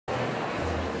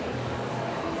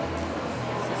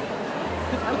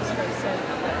was going to say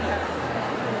that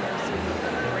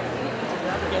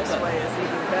this way is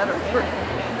even better.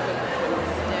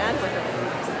 And with the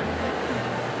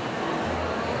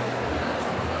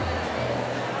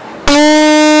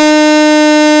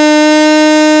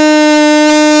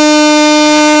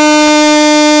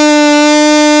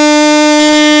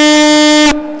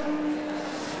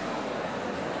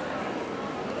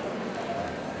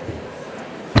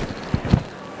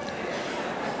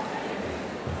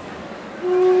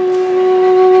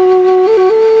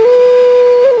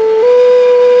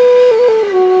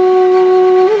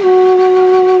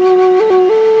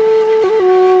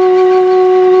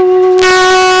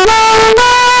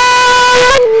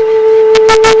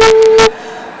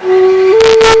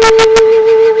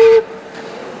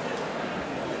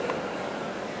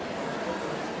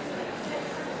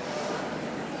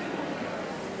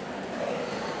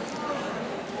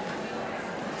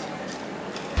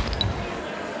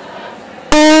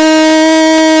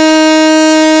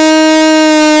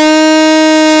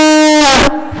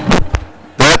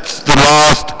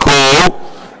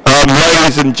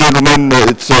Ladies and gentlemen,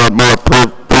 it's my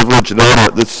privilege and honour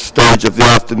at this stage of the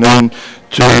afternoon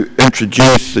to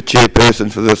introduce the chairperson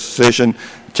for this session,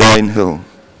 Jane Hill.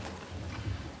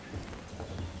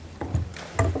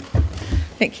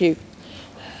 Thank you.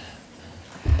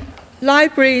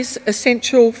 Libraries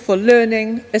essential for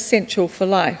learning, essential for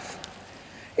life.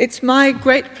 It's my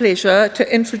great pleasure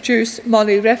to introduce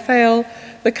Molly Raphael,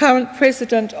 the current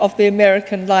president of the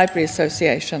American Library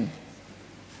Association.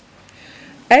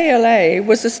 ALA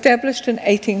was established in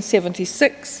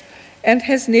 1876 and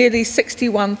has nearly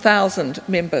 61,000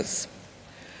 members.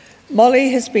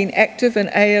 Molly has been active in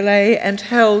ALA and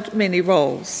held many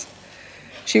roles.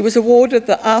 She was awarded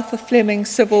the Arthur Fleming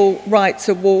Civil Rights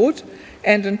Award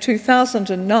and in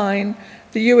 2009,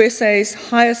 the USA's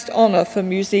highest honor for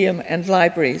museum and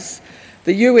libraries,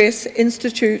 the US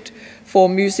Institute for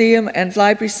Museum and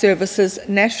Library Services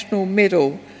National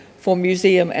Medal for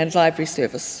Museum and Library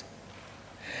Service.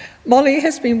 Molly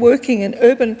has been working in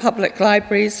urban public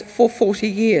libraries for 40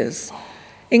 years,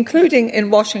 including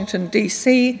in Washington,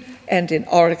 D.C. and in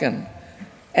Oregon.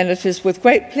 And it is with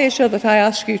great pleasure that I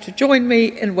ask you to join me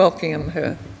in welcoming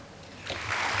her.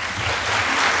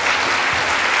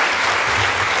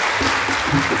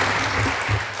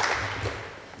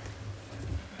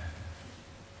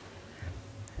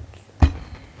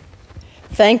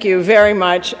 Thank you very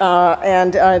much,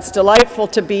 and it's delightful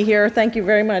to be here. Thank you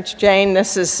very much, Jane.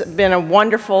 This has been a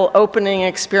wonderful opening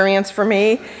experience for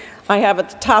me. I have at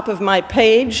the top of my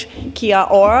page, Kia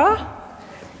ora,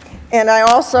 and I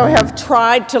also have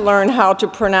tried to learn how to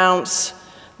pronounce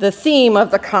the theme of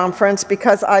the conference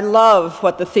because I love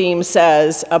what the theme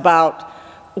says about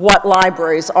what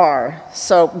libraries are.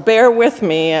 So bear with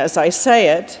me as I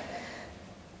say it.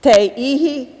 Te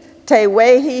ihi, te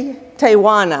wehi, te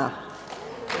wana.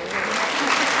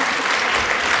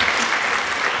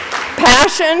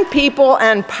 Passion, people,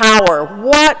 and power.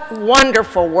 What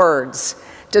wonderful words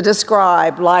to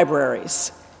describe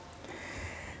libraries.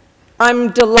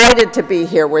 I'm delighted to be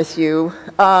here with you,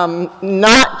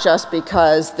 not just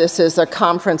because this is a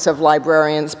conference of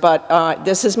librarians, but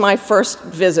this is my first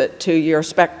visit to your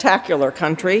spectacular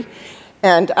country,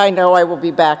 and I know I will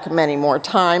be back many more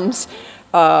times.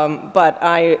 But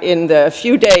in the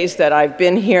few days that I've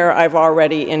been here, I've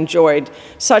already enjoyed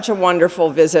such a wonderful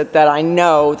visit that I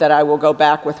know that I will go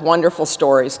back with wonderful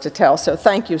stories to tell. So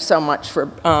thank you so much for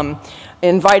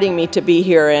inviting me to be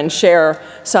here and share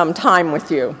some time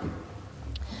with you.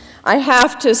 I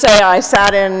have to say I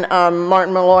sat in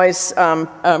Martin Malloy's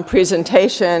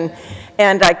presentation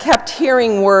and I kept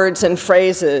hearing words and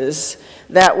phrases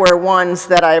that were ones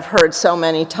that I've heard so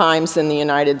many times in the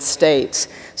United States.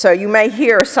 So you may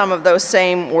hear some of those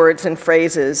same words and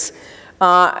phrases.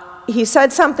 He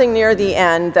said something near the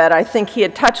end that I think he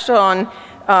had touched on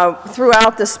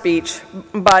throughout the speech,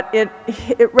 but it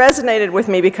resonated with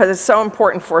me because it's so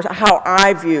important for how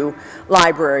I view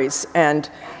libraries and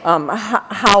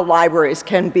how libraries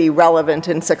can be relevant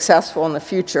and successful in the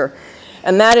future.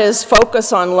 And that is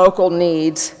focus on local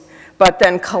needs, but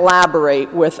then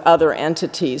collaborate with other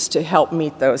entities to help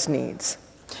meet those needs.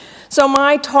 So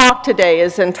my talk today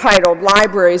is entitled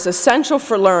Libraries Essential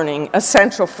for Learning,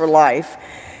 Essential for Life.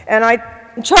 And I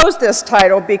chose this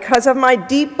title because of my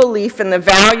deep belief in the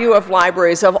value of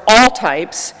libraries of all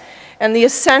types and the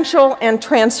essential and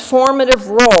transformative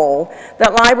role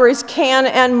that libraries can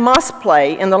and must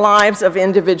play in the lives of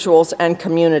individuals and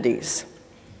communities.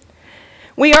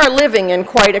 We are living in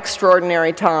quite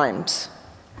extraordinary times.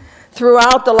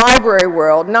 Throughout the library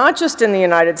world, not just in the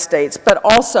United States, but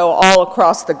also all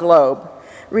across the globe,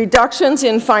 reductions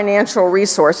in financial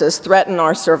resources threaten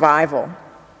our survival.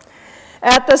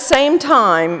 At the same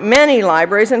time, many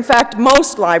libraries, in fact,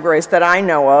 most libraries that I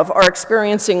know of, are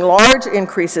experiencing large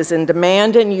increases in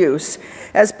demand and use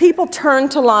as people turn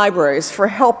to libraries for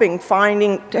helping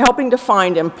to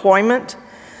find employment,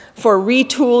 for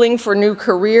retooling for new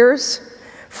careers,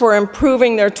 for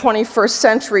improving their 21st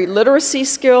century literacy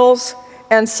skills,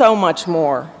 and so much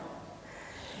more.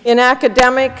 In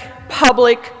academic,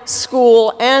 public,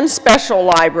 school, and special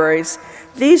libraries,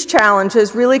 these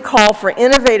challenges really call for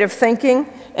innovative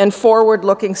thinking and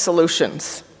forward-looking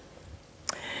solutions.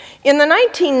 In the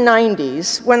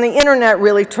 1990s, when the internet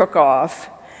really took off,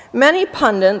 many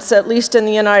pundits, at least in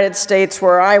the United States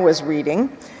where I was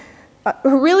reading,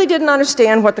 who really didn't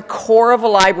understand what the core of a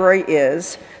library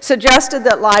is, suggested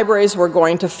that libraries were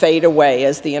going to fade away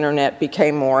as the internet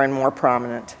became more and more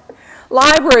prominent.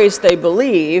 Libraries, they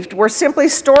believed, were simply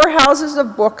storehouses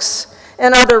of books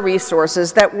and other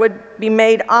resources that would be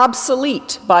made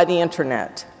obsolete by the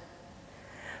internet.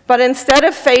 But instead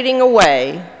of fading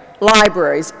away,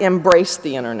 libraries embraced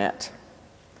the internet.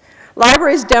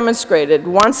 Libraries demonstrated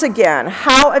once again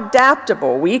how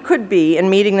adaptable we could be in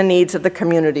meeting the needs of the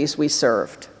communities we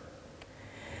served.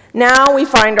 Now we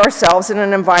find ourselves in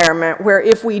an environment where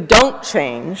if we don't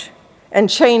change, and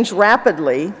change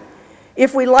rapidly,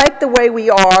 if we like the way we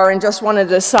are and just want to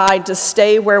decide to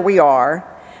stay where we are,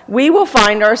 we will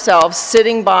find ourselves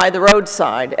sitting by the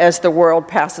roadside as the world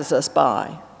passes us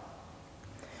by.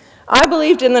 I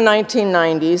believed in the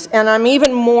 1990s, and I'm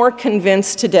even more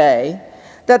convinced today,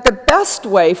 that the best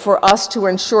way for us to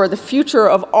ensure the future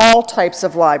of all types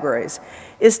of libraries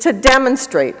is to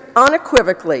demonstrate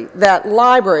unequivocally that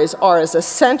libraries are as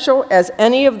essential as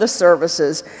any of the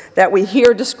services that we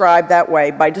hear described that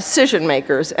way by decision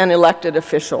makers and elected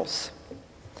officials.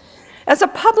 As a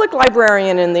public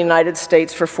librarian in the United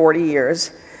States for 40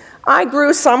 years, I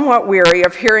grew somewhat weary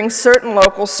of hearing certain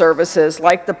local services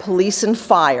like the police and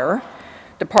fire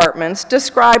departments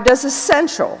described as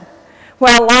essential,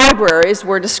 while libraries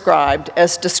were described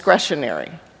as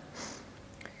discretionary.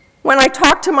 When I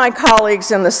talked to my colleagues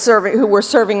who were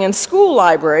serving in school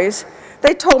libraries,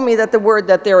 they told me that the word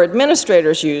that their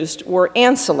administrators used were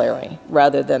ancillary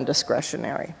rather than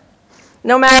discretionary.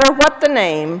 No matter what the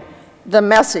name, the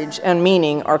message and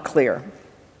meaning are clear.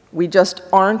 We just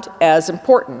aren't as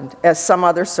important as some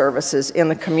other services in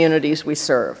the communities we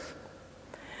serve.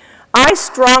 I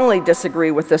strongly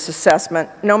disagree with this assessment,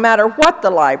 no matter what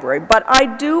the library, but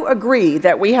I do agree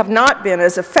that we have not been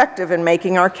as effective in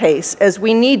making our case as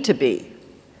we need to be.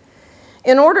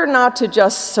 In order not to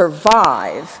just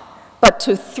survive, but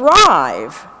to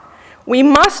thrive, we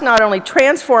must not only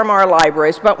transform our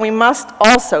libraries, but we must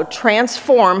also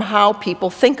transform how people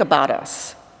think about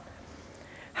us.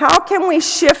 How can we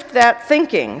shift that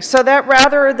thinking so that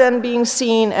rather than being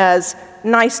seen as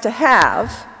nice to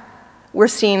have, we're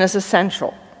seen as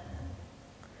essential?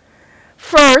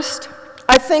 First,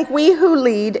 I think we who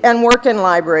lead and work in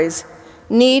libraries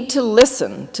need to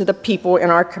listen to the people in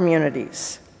our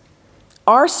communities.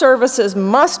 Our services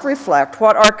must reflect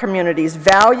what our communities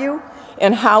value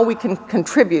and how we can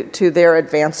contribute to their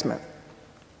advancement.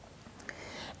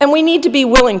 And we need to be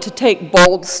willing to take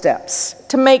bold steps,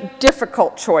 to make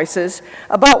difficult choices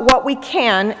about what we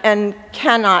can and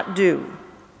cannot do.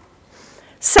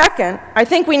 Second, I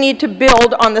think we need to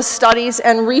build on the studies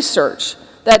and research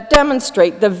that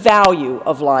demonstrate the value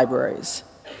of libraries,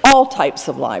 all types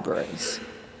of libraries.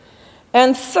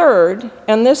 And third,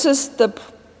 and this is the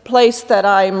place that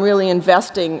I'm really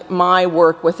investing my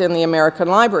work within the American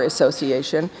Library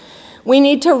Association, we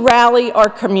need to rally our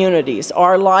communities,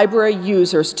 our library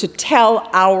users, to tell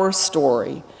our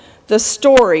story, the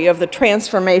story of the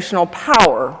transformational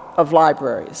power of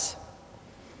libraries.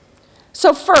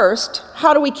 So first,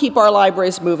 how do we keep our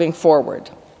libraries moving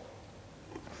forward?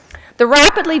 The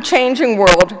rapidly changing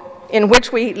world in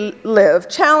which we live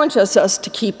challenges us to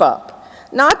keep up,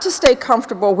 not to stay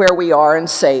comfortable where we are and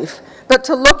safe, but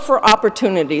to look for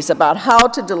opportunities about how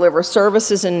to deliver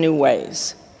services in new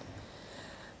ways.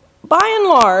 By and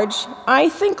large, I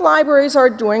think libraries are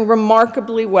doing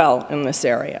remarkably well in this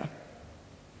area.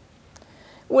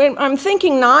 I'm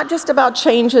thinking not just about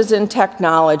changes in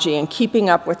technology and keeping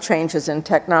up with changes in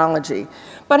technology,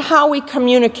 but how we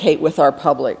communicate with our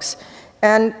publics,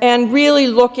 and really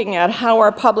looking at how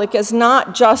our public is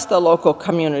not just the local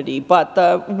community, but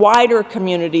the wider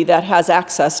community that has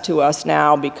access to us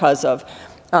now because of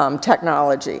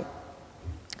technology.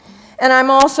 And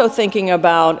I'm also thinking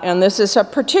about, and this is a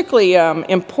particularly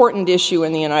important issue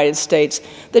in the United States,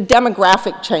 the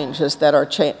demographic changes that are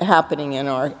happening in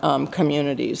our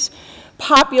communities.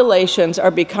 populations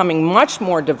are becoming much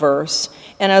more diverse,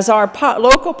 and as our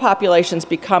local populations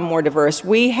become more diverse,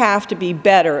 we have to be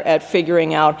better at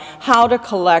figuring out how to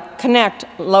connect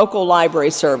local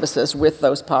library services with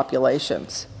those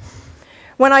populations.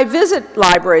 When I visit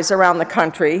libraries around the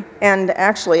country, and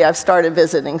actually I've started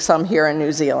visiting some here in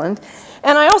New Zealand,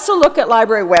 and I also look at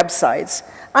library websites,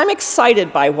 I'm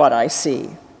excited by what I see.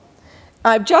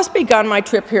 I've just begun my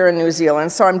trip here in New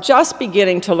Zealand, so I'm just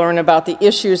beginning to learn about the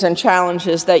issues and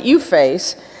challenges that you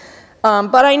face,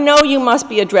 but I know you must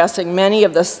be addressing many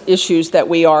of the issues that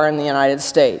we are in the United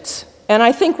States. And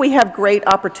I think we have great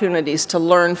opportunities to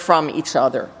learn from each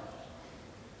other.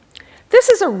 This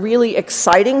is a really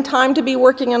exciting time to be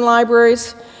working in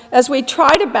libraries as we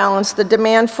try to balance the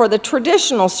demand for the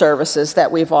traditional services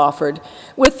that we've offered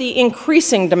with the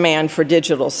increasing demand for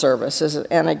digital services.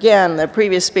 And again, the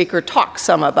previous speaker talked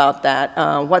some about that,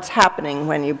 what's happening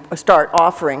when you start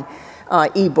offering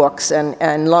e-books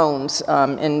and loans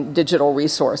in digital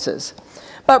resources.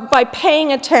 But by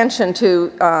paying attention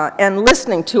to and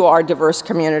listening to our diverse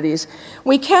communities,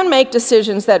 we can make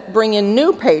decisions that bring in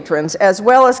new patrons as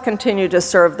well as continue to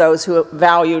serve those who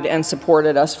valued and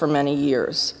supported us for many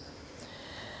years.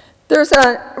 There's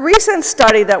a recent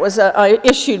study that was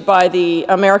issued by the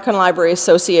American Library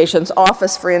Association's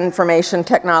Office for Information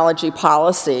Technology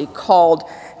Policy called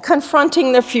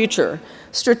Confronting the Future: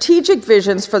 Strategic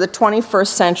Visions for the 21st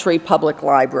Century Public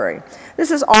Library.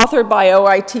 This is authored by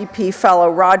OITP fellow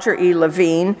Roger E.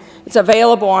 Levine. It's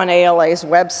available on ALA's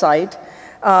website.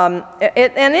 And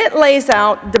it lays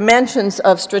out dimensions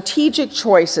of strategic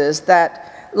choices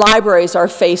that libraries are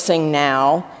facing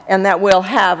now and that will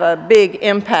have a big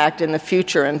impact in the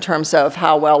future in terms of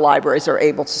how well libraries are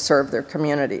able to serve their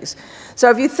communities. So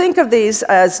if you think of these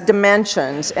as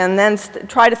dimensions and then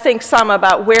try to think some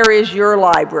about where is your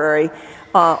library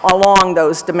along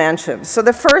those dimensions. So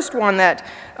the first one that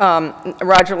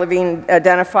Roger Levine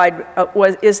identified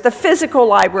is the physical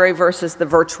library versus the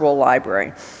virtual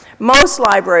library. Most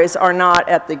libraries are not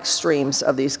at the extremes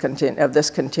of this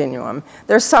continuum.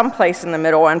 There's some place in the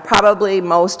middle, and probably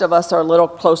most of us are a little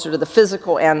closer to the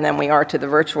physical end than we are to the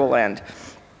virtual end.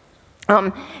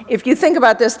 If you think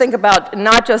about this, think about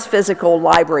not just physical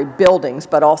library buildings,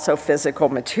 but also physical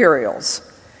materials.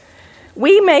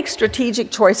 We make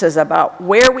strategic choices about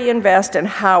where we invest and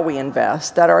how we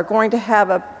invest that are going to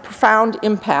have a profound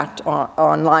impact on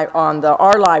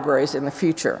our libraries in the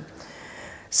future.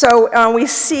 So we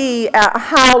see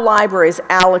how libraries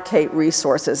allocate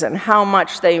resources and how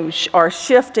much they are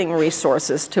shifting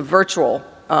resources to virtual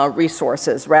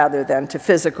resources rather than to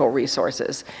physical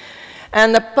resources.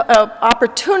 And the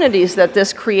opportunities that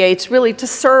this creates really to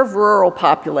serve rural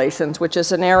populations, which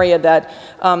is an area that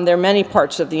there are many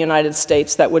parts of the United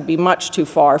States that would be much too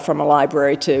far from a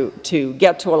library to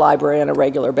get to a library on a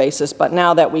regular basis. But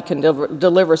now that we can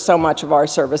deliver so much of our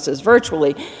services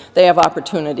virtually, they have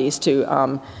opportunities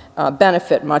to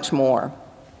benefit much more.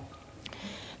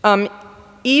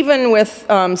 Even with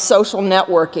social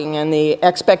networking and the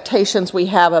expectations we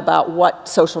have about what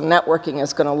social networking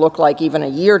is going to look like even a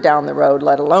year down the road,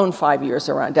 let alone 5 years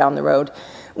down the road,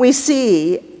 we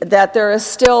see that there is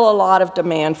still a lot of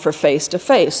demand for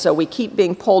face-to-face. So we keep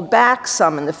being pulled back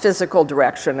some in the physical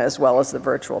direction as well as the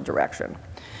virtual direction.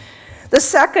 The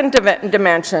second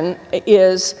dimension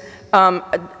is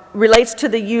relates to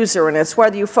the user, and it's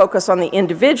whether you focus on the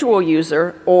individual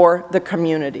user or the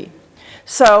community.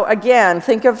 So again,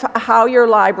 think of how your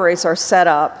libraries are set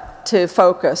up to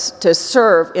focus, to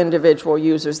serve individual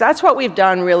users. That's what we've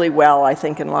done really well, I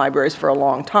think, in libraries for a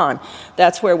long time.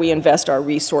 That's where we invest our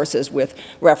resources with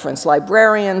reference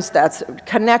librarians. That's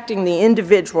connecting the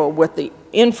individual with the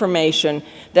information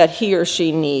that he or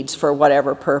she needs for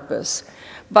whatever purpose.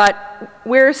 But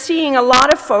we're seeing a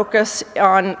lot of focus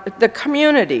on the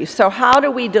community. So how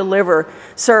do we deliver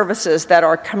services that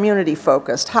are community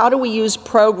focused? How do we use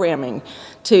programming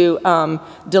to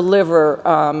deliver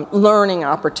learning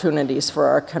opportunities for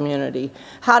our community?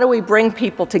 How do we bring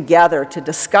people together to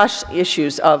discuss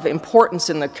issues of importance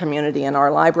in the community in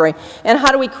our library? And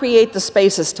how do we create the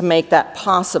spaces to make that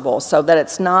possible so that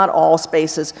it's not all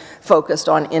spaces focused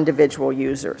on individual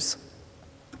users?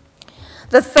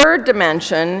 The third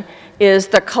dimension is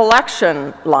the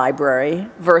collection library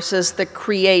versus the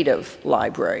creative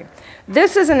library.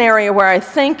 This is an area where I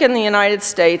think in the United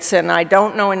States, and I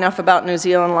don't know enough about New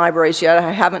Zealand libraries yet,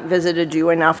 I haven't visited you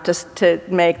enough to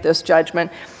make this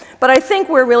judgment, But I think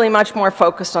we're really much more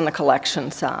focused on the collection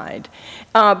side.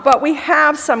 But we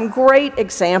have some great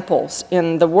examples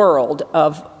in the world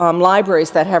of libraries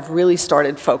that have really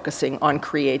started focusing on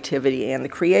creativity and the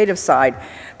creative side.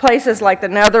 Places like the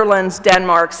Netherlands,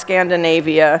 Denmark,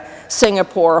 Scandinavia,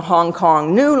 Singapore, Hong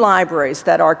Kong, new libraries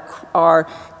that are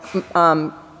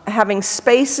having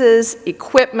spaces,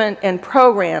 equipment, and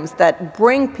programs that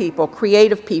bring people,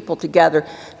 creative people, together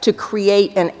to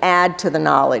create and add to the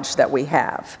knowledge that we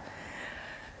have.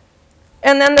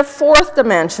 And then the fourth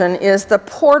dimension is the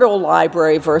portal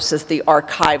library versus the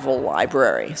archival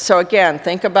library. So again,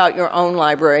 think about your own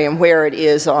library and where it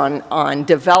is on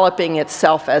developing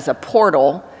itself as a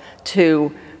portal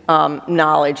to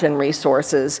knowledge and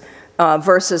resources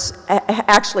versus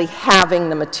actually having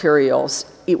the materials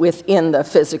within the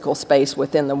physical space,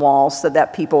 within the walls, so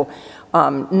that people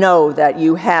know that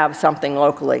you have something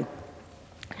locally.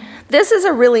 This is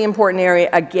a really important area,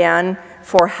 again,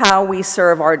 for how we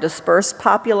serve our dispersed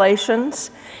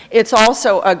populations. It's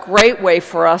also a great way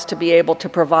for us to be able to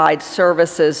provide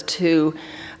services to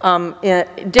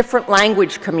different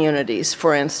language communities,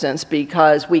 for instance,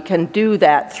 because we can do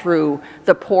that through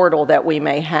the portal that we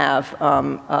may have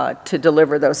to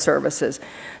deliver those services.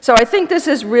 So I think this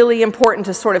is really important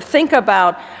to sort of think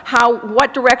about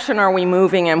what direction are we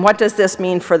moving and what does this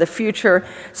mean for the future.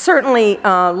 Certainly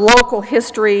local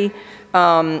history,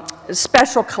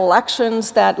 special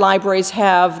collections that libraries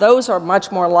have, those are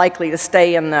much more likely to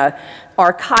stay in the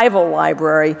archival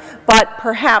library, but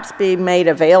perhaps be made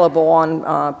available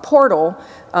on portal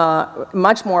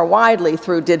much more widely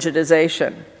through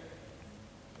digitization.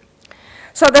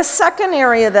 So the second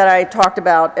area that I talked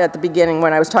about at the beginning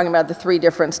when I was talking about the 3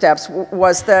 different steps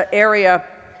was the area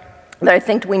that I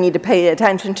think we need to pay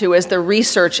attention to is the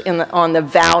research on the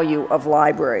value of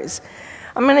libraries.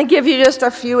 I'm going to give you just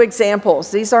a few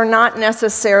examples. These are not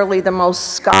necessarily the most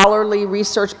scholarly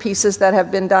research pieces that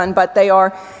have been done, but they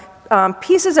are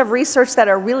pieces of research that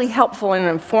are really helpful in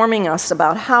informing us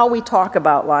about how we talk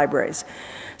about libraries.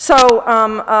 So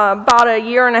about a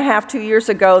year and a half, 2 years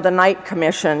ago, the Knight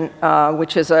Commission,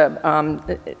 which is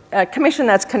a commission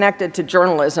that's connected to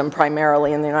journalism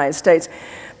primarily in the United States,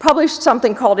 published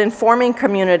something called Informing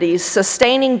Communities,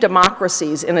 Sustaining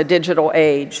Democracies in a Digital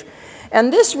Age.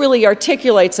 And this really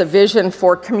articulates a vision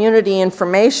for community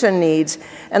information needs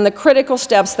and the critical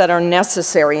steps that are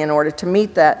necessary in order to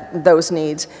meet those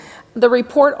needs. The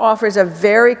report offers a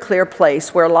very clear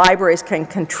place where libraries can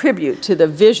contribute to the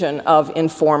vision of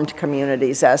informed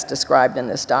communities as described in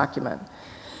this document.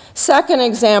 Second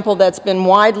example that's been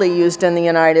widely used in the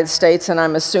United States, and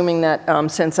I'm assuming that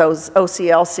since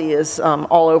OCLC is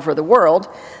all over the world,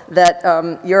 that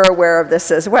you're aware of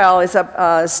this as well, is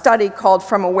a study called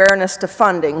From Awareness to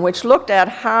Funding, which looked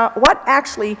at what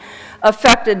actually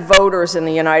affected voters in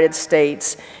the United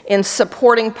States in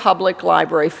supporting public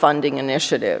library funding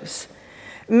initiatives.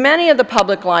 Many of the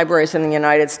public libraries in the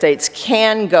United States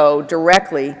can go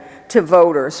directly to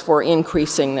voters for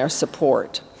increasing their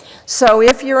support. So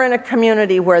if you're in a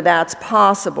community where that's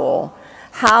possible,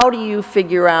 how do you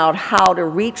figure out how to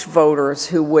reach voters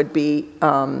who would be,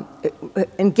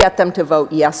 and get them to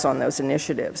vote yes on those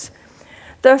initiatives?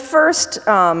 The first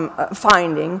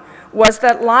finding was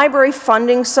that library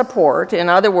funding support, in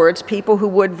other words, people who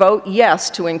would vote yes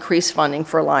to increase funding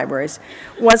for libraries,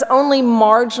 was only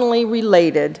marginally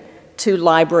related to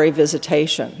library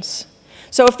visitations.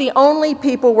 So if the only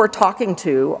people we're talking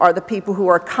to are the people who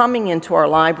are coming into our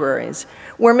libraries,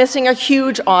 we're missing a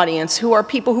huge audience who are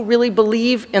people who really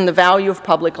believe in the value of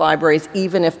public libraries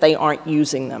even if they aren't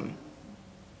using them.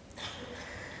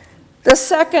 The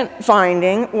second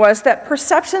finding was that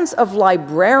perceptions of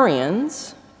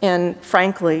librarians, and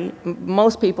frankly,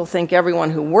 most people think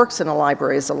everyone who works in a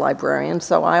library is a librarian,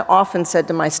 so I often said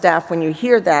to my staff, when you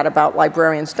hear that about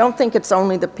librarians, don't think it's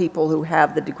only the people who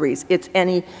have the degrees. It's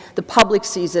the public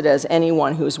sees it as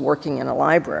anyone who's working in a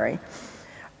library.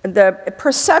 The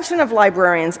perception of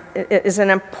librarians is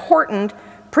an important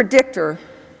predictor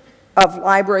of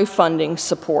library funding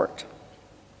support.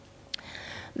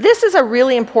 This is a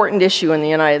really important issue in the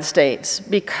United States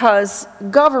because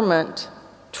government,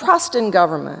 trust in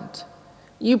government,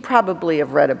 you probably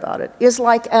have read about it, is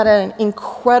like at an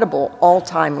incredible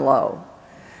all-time low.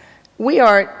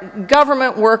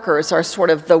 Government workers are sort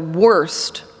of the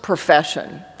worst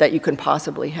profession that you can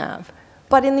possibly have.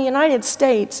 But in the United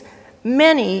States,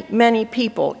 many, many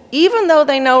people, even though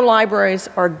they know libraries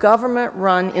are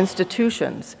government-run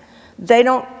institutions, they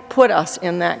don't put us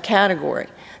in that category.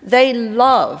 They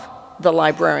love the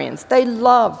librarians. They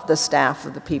love the staff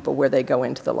of the people where they go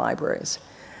into the libraries.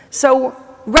 So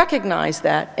recognize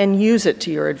that and use it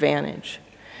to your advantage.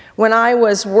 When I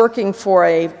was working for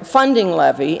a funding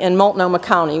levy in Multnomah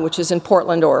County, which is in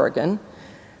Portland, Oregon,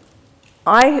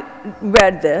 I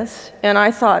read this and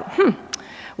I thought,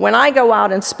 when I go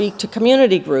out and speak to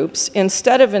community groups,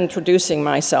 instead of introducing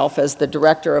myself as the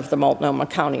director of the Multnomah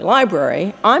County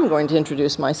Library, I'm going to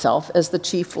introduce myself as the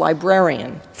chief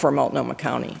librarian for Multnomah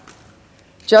County.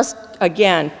 Just,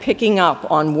 again, picking up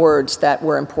on words that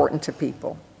were important to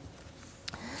people.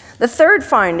 The third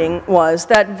finding was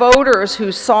that voters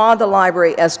who saw the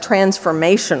library as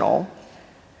transformational,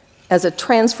 as a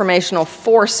transformational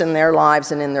force in their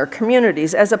lives and in their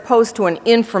communities, as opposed to an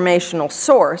informational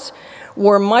source,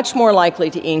 were much more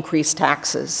likely to increase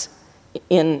taxes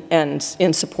in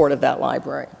support of that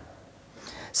library.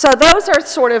 So those are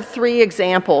sort of three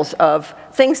examples of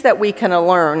things that we can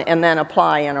learn and then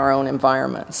apply in our own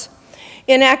environments.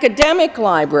 In academic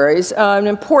libraries, an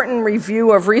important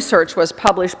review of research was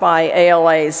published by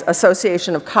ALA's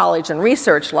Association of College and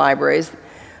Research Libraries,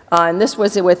 and this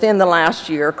was within the last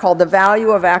year, called The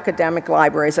Value of Academic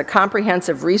Libraries, a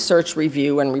Comprehensive Research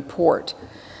Review and Report.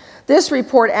 This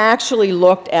report actually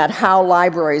looked at how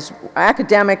libraries,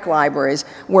 academic libraries,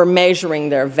 were measuring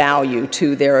their value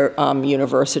to their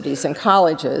universities and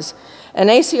colleges. And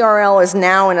ACRL is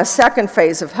now in a second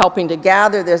phase of helping to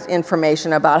gather this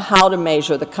information about how to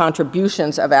measure the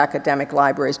contributions of academic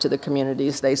libraries to the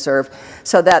communities they serve,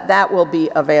 so that that will be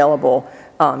available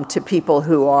to people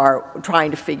who are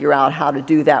trying to figure out how to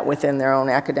do that within their own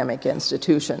academic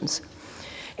institutions.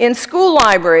 In school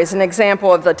libraries, an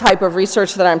example of the type of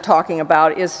research that I'm talking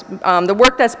about is the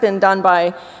work that's been done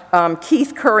by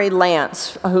Keith Curry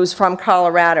Lance, who's from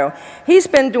Colorado. He's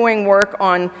been doing work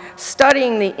on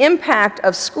studying the impact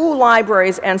of school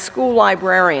libraries and school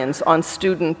librarians on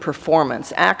student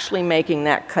performance, actually making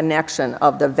that connection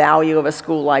of the value of a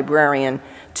school librarian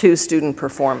to student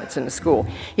performance in the school.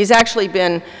 He's actually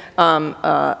been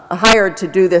hired to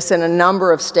do this in a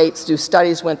number of states, do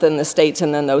studies within the states,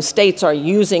 and then those states are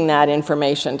using that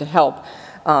information to help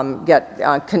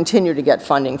continue to get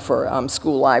funding for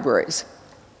school libraries.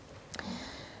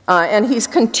 And he's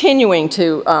continuing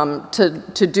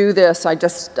to do this. I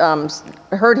just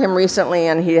heard him recently,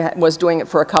 and he was doing it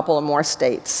for a couple of more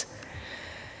states.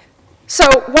 So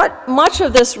what much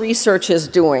of this research is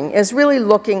doing is really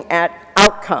looking at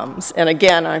outcomes. And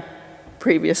again,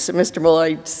 previous to Mr. Muller,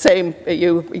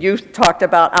 you talked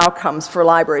about outcomes for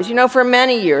libraries. You know, for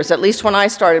many years, at least when I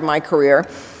started my career,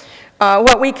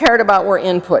 what we cared about were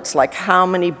inputs, like how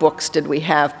many books did we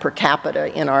have per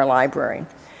capita in our library.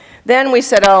 Then we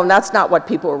said, oh, that's not what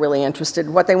people are really interested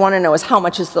in. What they want to know is how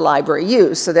much is the library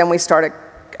used. So then we started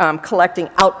collecting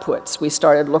outputs. We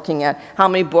started looking at how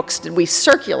many books did we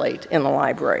circulate in the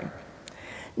library.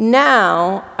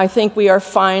 Now, I think we are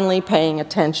finally paying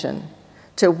attention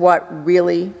to what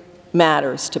really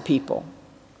matters to people.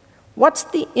 What's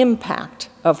the impact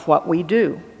of what we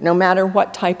do, no matter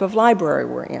what type of library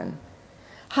we're in?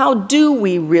 How do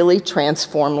we really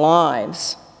transform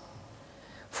lives?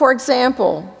 For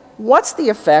example, what's the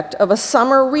effect of a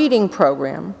summer reading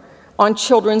program on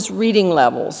children's reading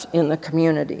levels in the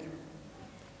community?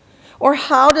 Or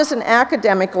how does an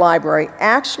academic library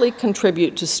actually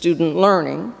contribute to student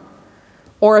learning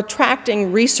or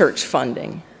attracting research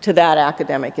funding to that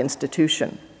academic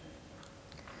institution?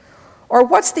 Or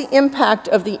what's the impact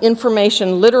of the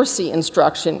information literacy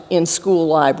instruction in school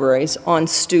libraries on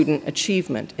student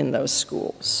achievement in those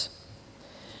schools?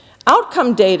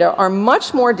 Outcome data are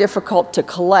much more difficult to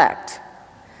collect,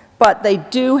 but they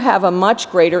do have a much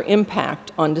greater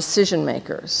impact on decision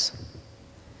makers.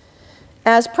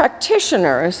 As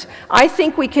practitioners, I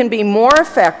think we can be more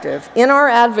effective in our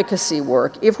advocacy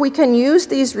work if we can use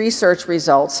these research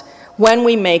results when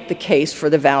we make the case for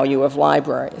the value of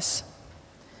libraries.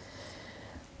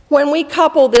 When we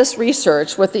couple this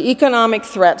research with the economic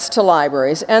threats to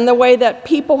libraries and the way that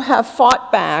people have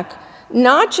fought back,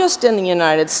 not just in the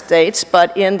United States,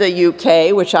 but in the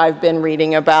UK, which I've been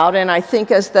reading about, and I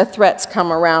think as the threats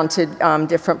come around to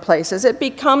different places, it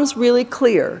becomes really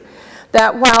clear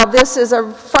that while this is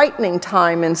a frightening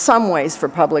time in some ways for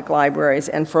public libraries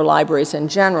and for libraries in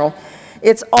general,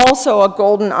 it's also a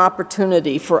golden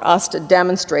opportunity for us to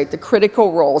demonstrate the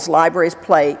critical roles libraries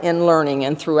play in learning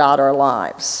and throughout our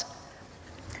lives.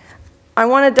 I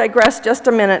want to digress just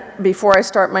a minute before I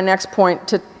start my next point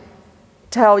to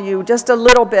tell you just a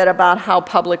little bit about how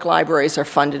public libraries are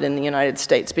funded in the United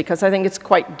States, because I think it's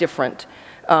quite different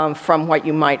from what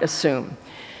you might assume.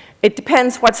 It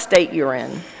depends what state you're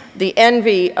in. The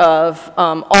envy of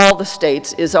all the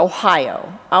states is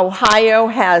Ohio. Ohio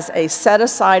has a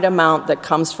set-aside amount that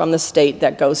comes from the state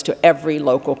that goes to every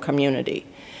local community.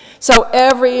 So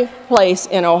every place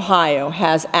in Ohio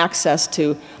has access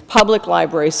to public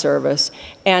library service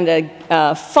and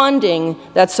a funding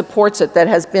that supports it that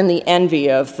has been the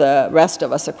envy of the rest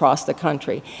of us across the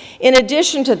country. In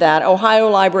addition to that, Ohio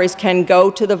libraries can go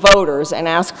to the voters and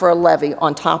ask for a levy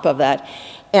on top of that.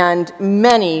 And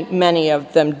many, many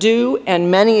of them do,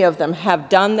 and many of them have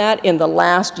done that in the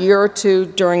last year or two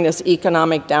during this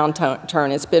economic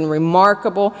downturn. It's been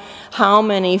remarkable how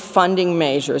many funding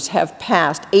measures have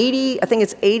passed. I think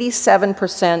it's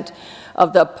 87%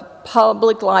 of the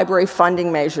public library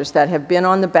funding measures that have been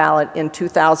on the ballot in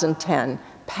 2010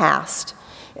 passed.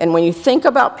 And when you think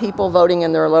about people voting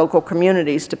in their local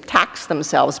communities to tax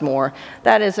themselves more,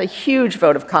 that is a huge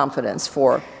vote of confidence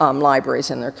for libraries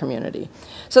in their community.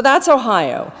 So that's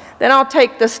Ohio. Then I'll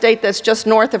take the state that's just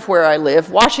north of where I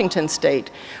live, Washington State.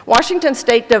 Washington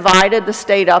State divided the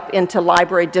state up into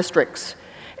library districts.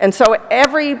 And so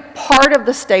every part of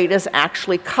the state is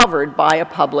actually covered by a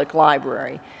public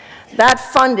library. That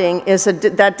funding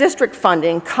that district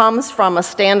funding comes from a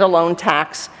standalone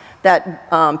tax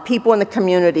that people in the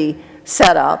community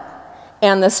set up,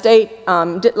 and the state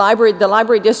the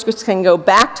library districts can go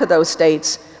back to those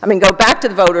states, go back to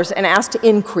the voters and ask to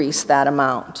increase that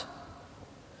amount.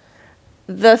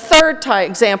 The third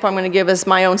example I'm going to give is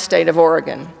my own state of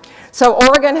Oregon. So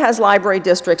Oregon has library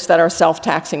districts that are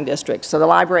self-taxing districts. So the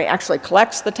library actually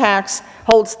collects the tax,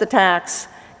 holds the tax,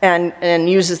 and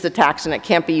uses the tax, and it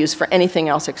can't be used for anything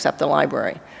else except the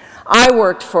library. I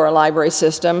worked for a library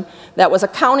system that was a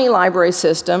county library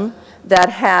system that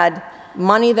had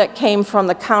money that came from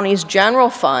the county's general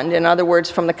fund, in other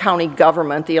words, from the county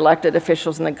government, the elected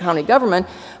officials in the county government,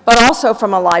 but also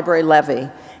from a library levy.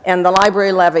 And the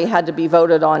library levy had to be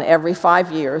voted on every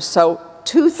 5 years. So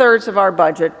 2/3 of our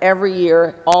budget every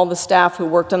year, all the staff who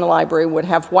worked in the library would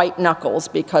have white knuckles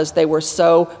because they were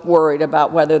so worried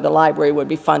about whether the library would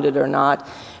be funded or not.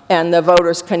 And the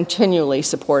voters continually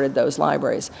supported those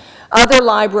libraries. Other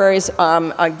libraries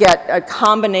get a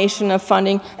combination of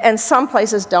funding, and some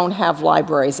places don't have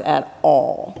libraries at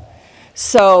all.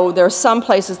 So there are some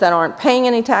places that aren't paying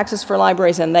any taxes for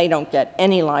libraries, and they don't get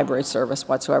any library service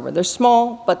whatsoever. They're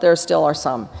small, but there still are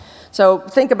some. So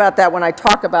think about that when I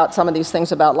talk about some of these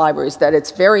things about libraries, that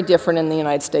it's very different in the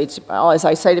United States. As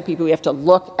I say to people, we have to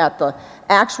look at the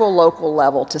actual local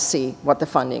level to see what the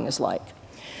funding is like.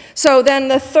 So then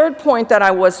the third point that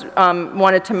I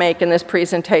wanted to make in this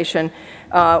presentation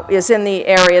is in the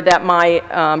area that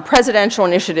my presidential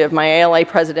initiative, my ALA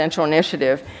presidential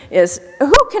initiative, is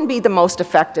who can be the most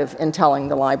effective in telling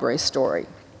the library story?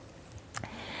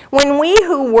 When we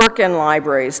who work in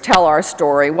libraries tell our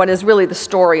story, what is really the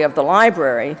story of the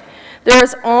library, there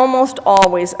is almost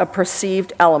always a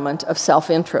perceived element of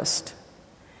self-interest.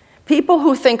 People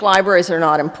who think libraries are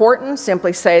not important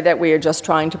simply say that we are just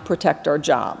trying to protect our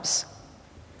jobs.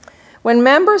 When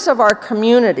members of our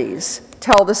communities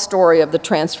tell the story of the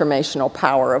transformational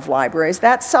power of libraries,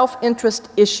 that self-interest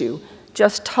issue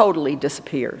just totally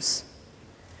disappears.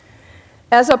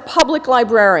 As a public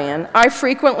librarian, I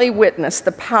frequently witness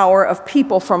the power of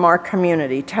people from our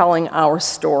community telling our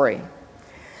story.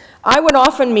 I would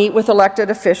often meet with elected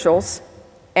officials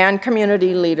and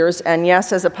community leaders, and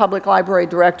yes, as a public library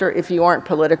director, if you aren't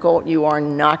political, you are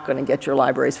not going to get your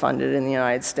libraries funded in the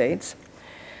United States.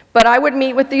 But I would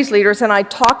meet with these leaders and I'd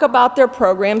talk about their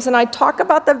programs and I'd talk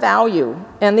about the value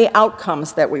and the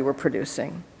outcomes that we were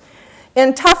producing.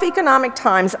 In tough economic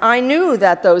times, I knew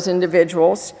that those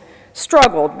individuals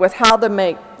struggled with how to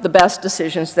make the best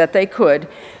decisions that they could,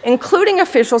 including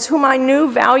officials whom I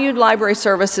knew valued library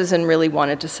services and really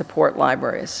wanted to support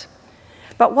libraries.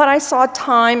 But what I saw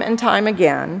time and time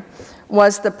again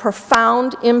was the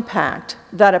profound impact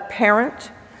that a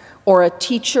parent or a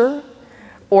teacher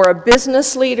or a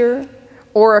business leader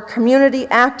or a community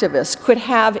activist could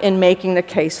have in making the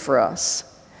case for us.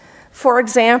 For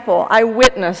example, I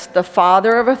witnessed the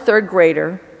father of a third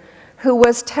grader who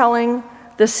was telling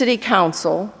the city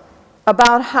council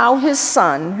about how his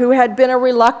son, who had been a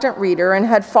reluctant reader and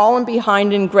had fallen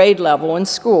behind in grade level in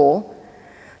school,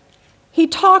 he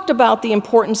talked about the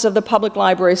importance of the public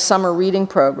library's summer reading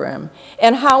program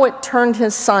and how it turned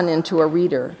his son into a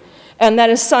reader, and that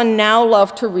his son now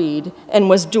loved to read and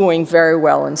was doing very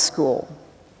well in school.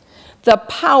 The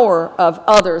power of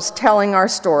others telling our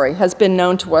story has been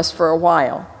known to us for a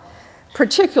while,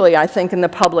 particularly, I think, in the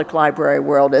public library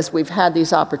world, as we've had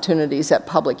these opportunities at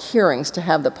public hearings to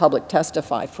have the public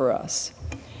testify for us.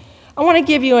 I want to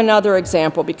give you another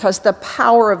example because the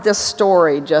power of this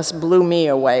story just blew me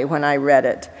away when I read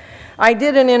it. I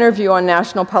did an interview on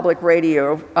National Public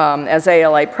Radio as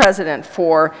ALA president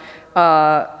for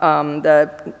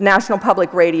the National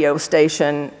Public Radio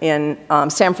station in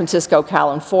San Francisco,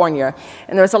 California.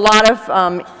 And there's a lot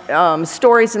of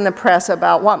stories in the press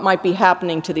about what might be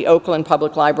happening to the Oakland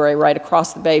Public Library right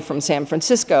across the bay from San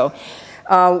Francisco.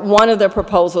 One of the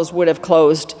proposals would have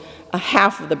closed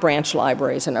half of the branch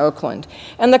libraries in Oakland.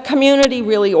 And the community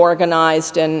really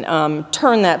organized and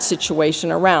turned that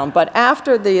situation around. But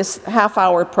after this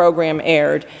half-hour program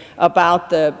aired about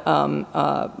the,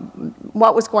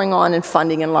 what was going on in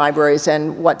funding in libraries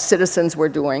and what citizens were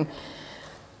doing,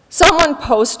 someone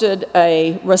posted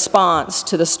a response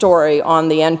to the story on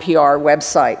the NPR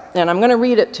website. And I'm going to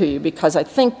read it to you because I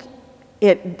think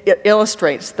it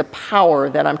illustrates the power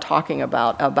that I'm talking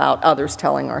about others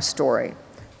telling our story.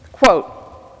 Quote,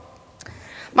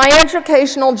 "My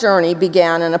educational journey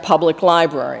began in a public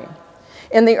library.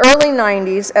 In the early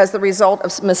 90s, as the result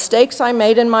of mistakes I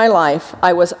made in my life,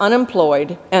 I was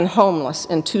unemployed and homeless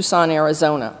in Tucson,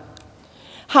 Arizona.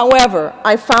 However,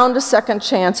 I found a second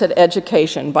chance at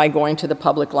education by going to the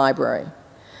public library.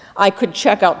 I could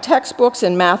check out textbooks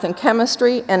in math and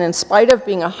chemistry, and in spite of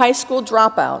being a high school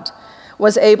dropout,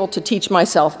 was able to teach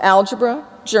myself algebra,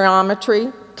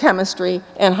 geometry, chemistry,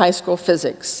 and high school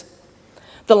physics.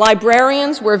 The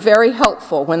librarians were very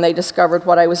helpful when they discovered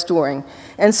what I was doing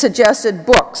and suggested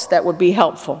books that would be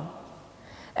helpful.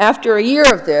 After a year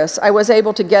of this, I was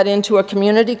able to get into a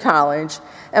community college,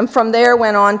 and from there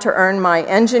went on to earn my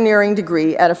engineering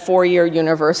degree at a 4-year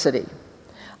university.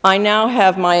 I now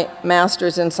have my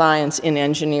master's in science in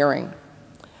engineering.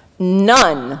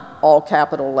 None, all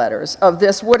capital letters, of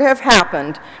this would have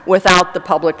happened without the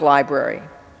public library.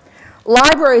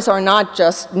 Libraries are not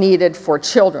just needed for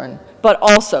children, but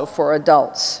also for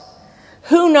adults.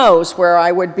 Who knows where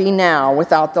I would be now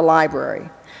without the library?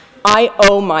 I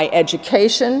owe my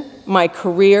education, my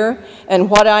career, and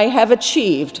what I have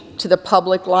achieved to the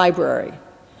public library.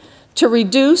 To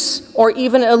reduce or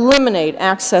even eliminate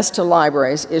access to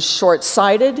libraries is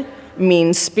short-sighted,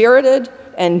 mean-spirited,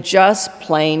 and just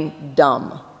plain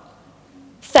dumb.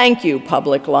 Thank you,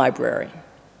 public library."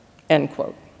 End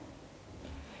quote.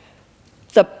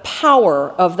 The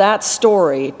power of that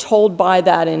story told by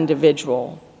that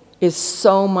individual is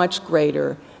so much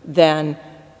greater than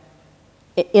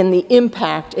in the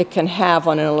impact it can have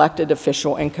on an elected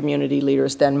official and community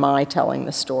leaders than my telling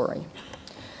the story.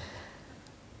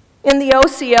 In the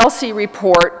OCLC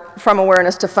report from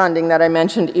Awareness to Funding that I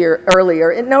mentioned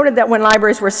earlier, it noted that when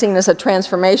libraries were seen as a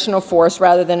transformational force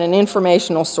rather than an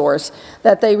informational source,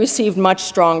 that they received much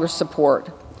stronger support.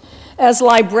 As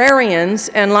librarians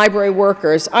and library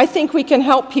workers, I think we can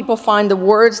help people find the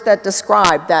words that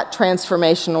describe that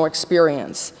transformational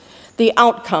experience, the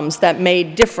outcomes that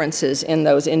made differences in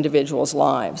those individuals'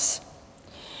 lives.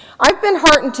 I've been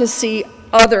heartened to see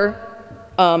other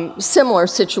similar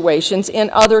situations in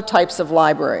other types of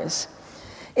libraries.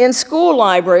 In school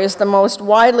libraries, the most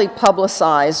widely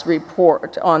publicized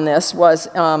report on this was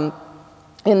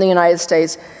in the United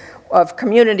States of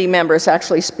community members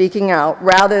actually speaking out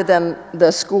rather than the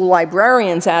school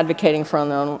librarians advocating for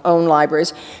their own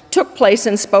libraries, took place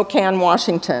in Spokane,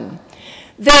 Washington.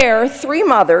 There, 3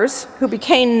 mothers, who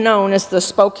became known as the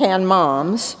Spokane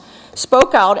Moms,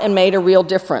 spoke out and made a real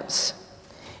difference.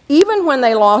 Even when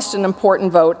they lost an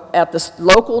important vote at the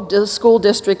local school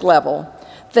district level,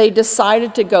 they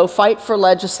decided to go fight for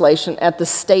legislation at the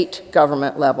state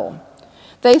government level.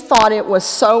 They thought it was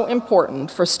so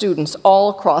important for students all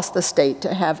across the state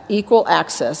to have equal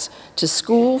access to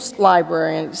schools,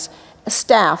 libraries,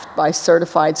 staffed by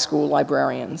certified school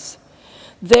librarians.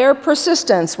 Their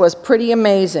persistence was pretty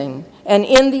amazing, and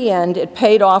in the end, it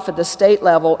paid off at the state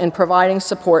level in providing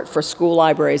support for school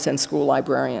libraries and school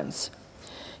librarians.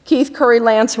 Keith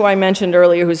Curry-Lance, who I mentioned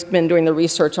earlier, who's been doing the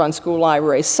research on school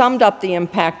libraries, summed up the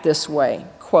impact this way,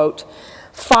 quote,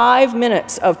 "5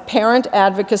 minutes of parent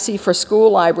advocacy for school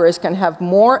libraries can have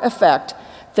more effect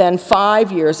than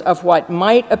 5 years of what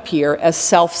might appear as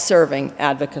self-serving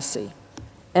advocacy,"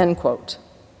 end quote.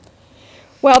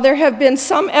 Well, there have been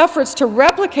some efforts to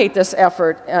replicate this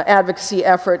effort, advocacy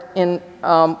effort in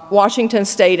Washington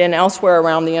State and elsewhere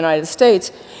around the United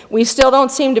States. We still don't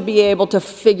seem to be able to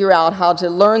figure out how to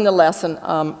learn the lesson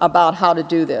about how to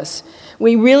do this.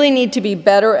 We really need to be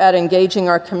better at engaging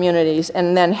our communities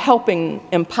and then helping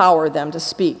empower them to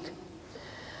speak.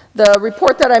 The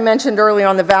report that I mentioned earlier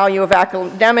on the value of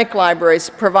academic libraries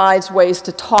provides ways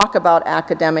to talk about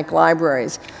academic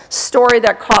libraries. A story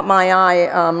that caught my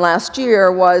eye last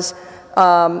year was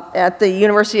at the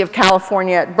University of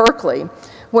California at Berkeley,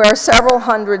 where several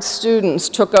hundred students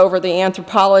took over the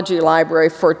anthropology library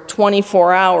for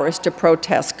 24 hours to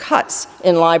protest cuts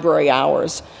in library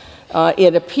hours.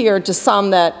 It appeared to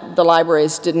some that the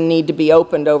libraries didn't need to be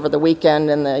opened over the weekend,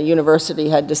 and the university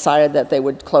had decided that they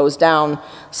would close down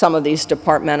some of these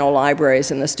departmental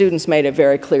libraries, and the students made it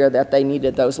very clear that they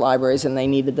needed those libraries and they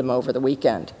needed them over the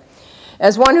weekend.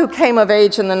 As one who came of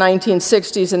age in the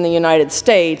 1960s in the United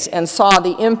States and saw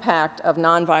the impact of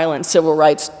nonviolent civil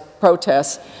rights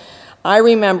protests, I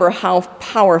remember how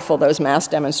powerful those mass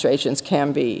demonstrations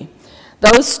can be.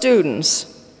 Those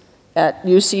students at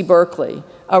UC Berkeley,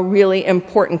 a really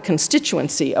important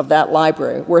constituency of that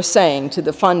library, were saying to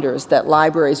the funders that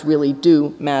libraries really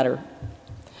do matter.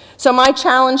 So my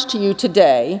challenge to you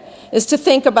today is to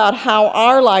think about how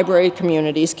our library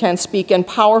communities can speak in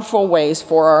powerful ways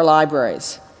for our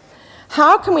libraries.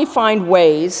 How can we find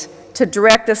ways to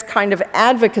direct this kind of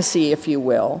advocacy, if you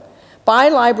will, by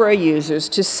library users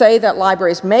to say that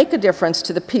libraries make a difference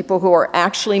to the people who are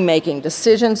actually making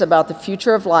decisions about the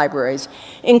future of libraries,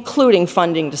 including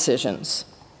funding decisions?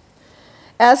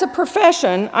 As a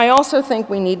profession, I also think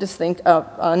we need to think of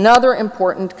another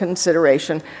important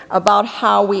consideration about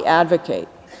how we advocate.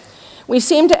 We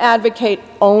seem to advocate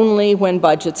only when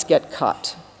budgets get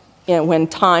cut and when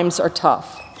times are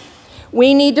tough.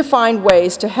 We need to find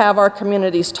ways to have our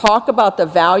communities talk about the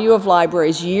value of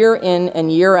libraries year in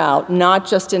and year out, not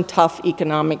just in tough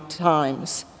economic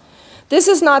times. This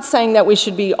is not saying that we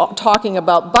should be talking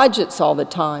about budgets all the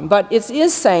time, but it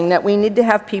is saying that we need to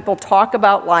have people talk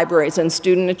about libraries and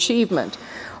student achievement,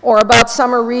 or about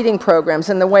summer reading programs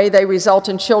and the way they result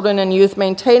in children and youth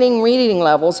maintaining reading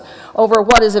levels over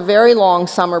what is a very long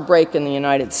summer break in the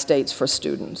United States for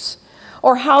students,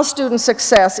 or how student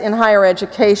success in higher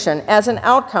education as an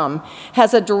outcome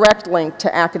has a direct link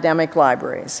to academic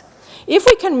libraries. If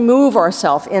we can move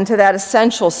ourselves into that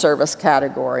essential service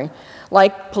category,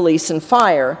 like police and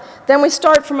fire, then we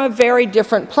start from a very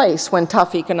different place when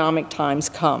tough economic times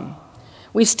come.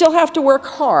 We still have to work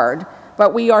hard,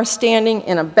 but we are standing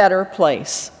in a better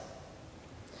place.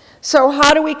 So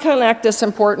how do we connect this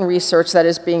important research that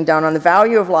is being done on the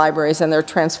value of libraries and their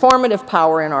transformative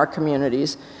power in our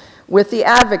communities with the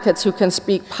advocates who can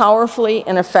speak powerfully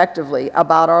and effectively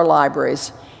about our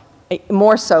libraries,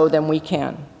 more so than we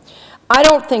can? I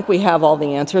don't think we have all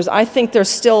the answers. I think there's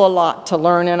still a lot to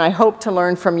learn, and I hope to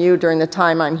learn from you during the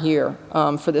time I'm here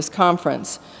for this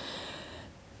conference.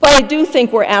 But I do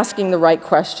think we're asking the right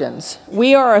questions.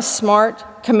 We are a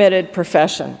smart, committed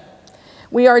profession.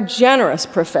 We are a generous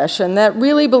profession that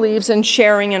really believes in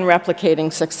sharing and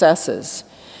replicating successes.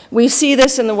 We see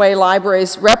this in the way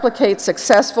libraries replicate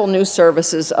successful new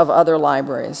services of other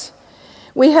libraries.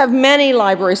 We have many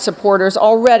library supporters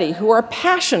already who are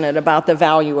passionate about the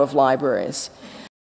value of libraries.